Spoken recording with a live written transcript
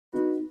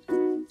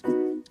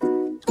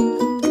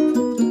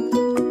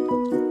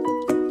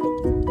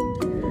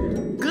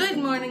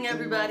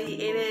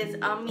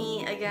on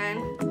me again.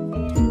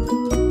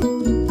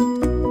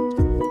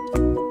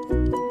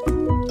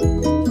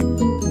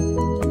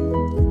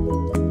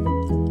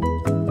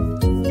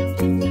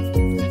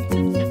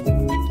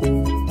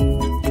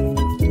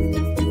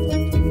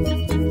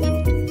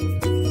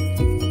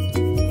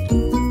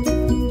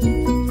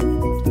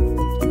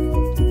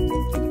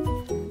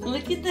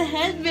 Look at the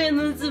headband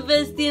that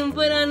Sebastian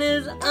put on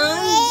his arm.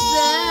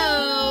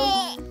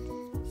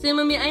 Say,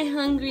 Mommy, I'm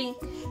hungry.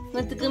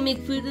 Want to go make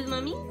food with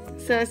Mommy?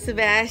 So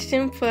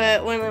Sebastian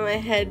put one of my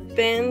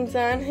headbands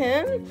on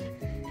him.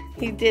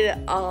 He did it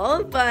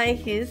all by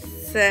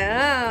himself.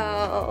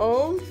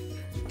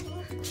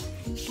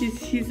 Because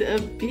he's a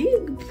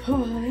big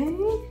boy.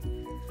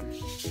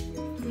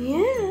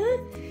 Yeah,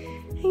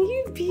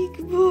 you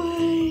big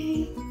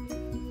boy.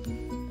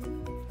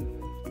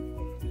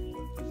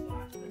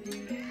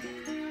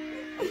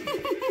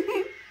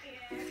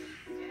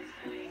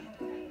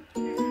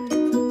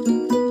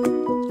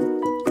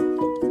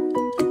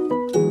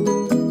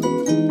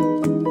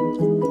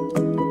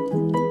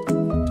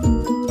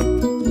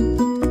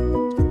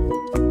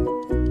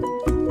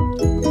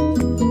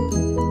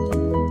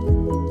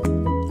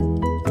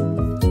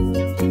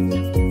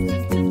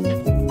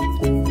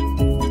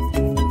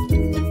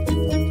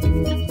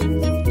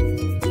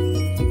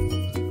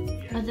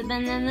 Are the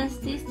bananas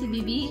tasty,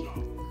 baby?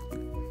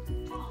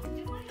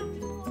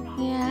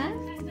 Yeah?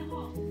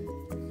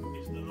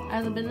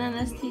 Are the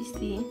bananas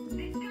tasty?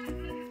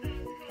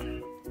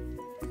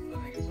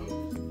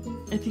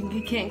 I think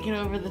you can't get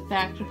over the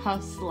fact of how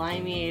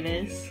slimy it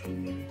is.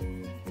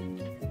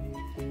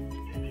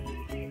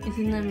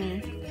 Isn't that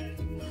me?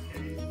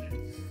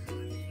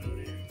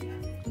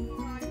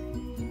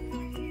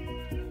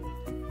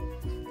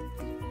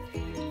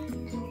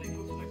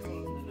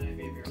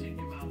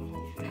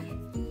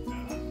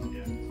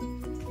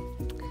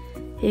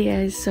 Hey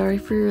guys, sorry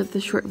for the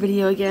short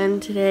video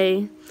again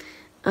today.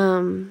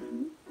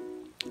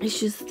 It's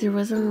just there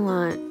wasn't a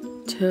lot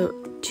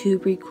to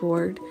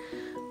record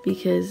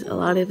because a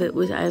lot of it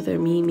was either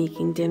me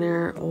making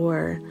dinner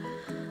or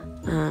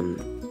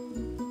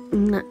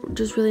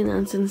just really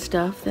nonsense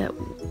stuff that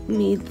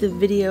made the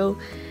video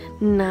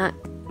not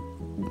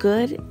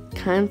good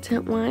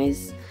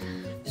content-wise.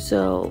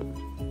 So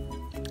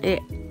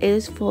it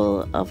is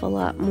full of a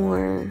lot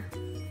more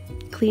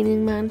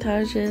cleaning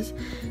montages.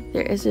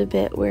 There is a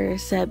bit where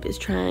Seb is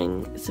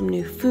trying some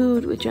new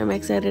food, which I'm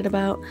excited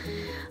about.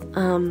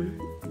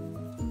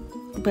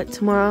 But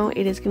tomorrow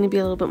it is going to be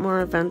a little bit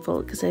more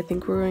eventful because I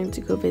think we're going to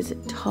go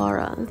visit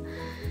Tara.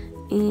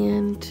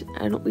 And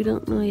we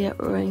don't know yet.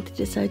 We're going to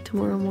decide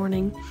tomorrow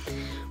morning.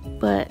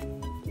 But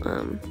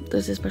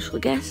there's a special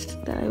guest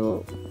that I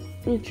will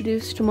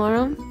introduce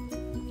tomorrow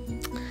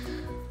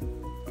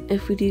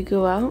if we do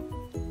go out.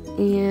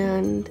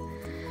 And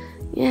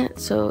yeah,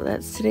 so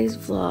that's today's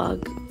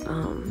vlog.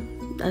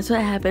 That's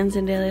what happens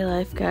in daily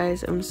life,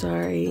 guys. I'm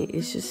sorry.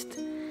 It's just,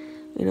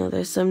 you know,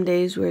 there's some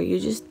days where you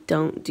just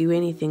don't do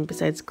anything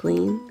besides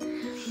clean.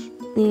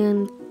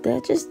 And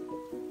that just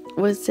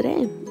was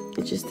today.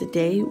 It's just a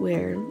day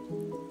where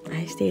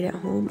I stayed at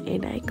home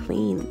and I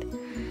cleaned.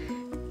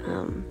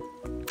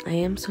 I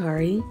am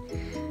sorry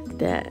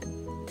that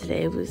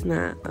today was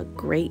not a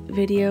great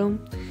video.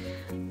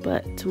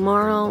 But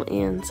tomorrow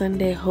and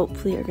Sunday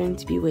hopefully are going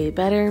to be way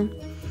better.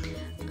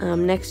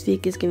 Next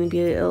week is going to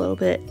be a little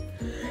bit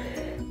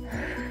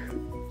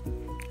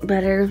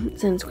better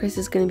since Chris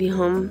is going to be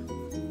home,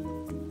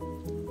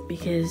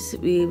 because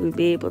we would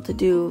be able to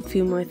do a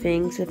few more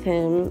things with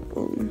him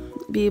and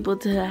be able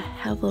to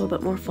have a little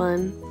bit more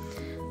fun.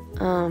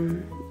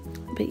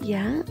 But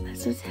yeah,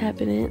 that's what's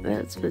happening.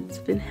 That's what's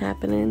been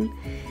happening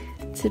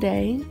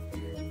today.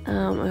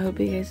 I hope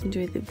you guys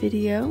enjoyed the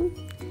video,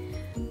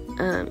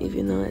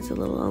 even though it's a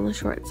little on the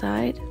short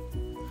side.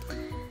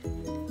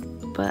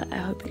 But I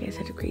hope you guys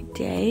had a great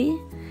day.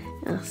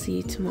 I'll see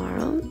you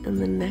tomorrow in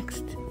the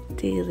next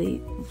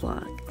daily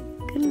vlog.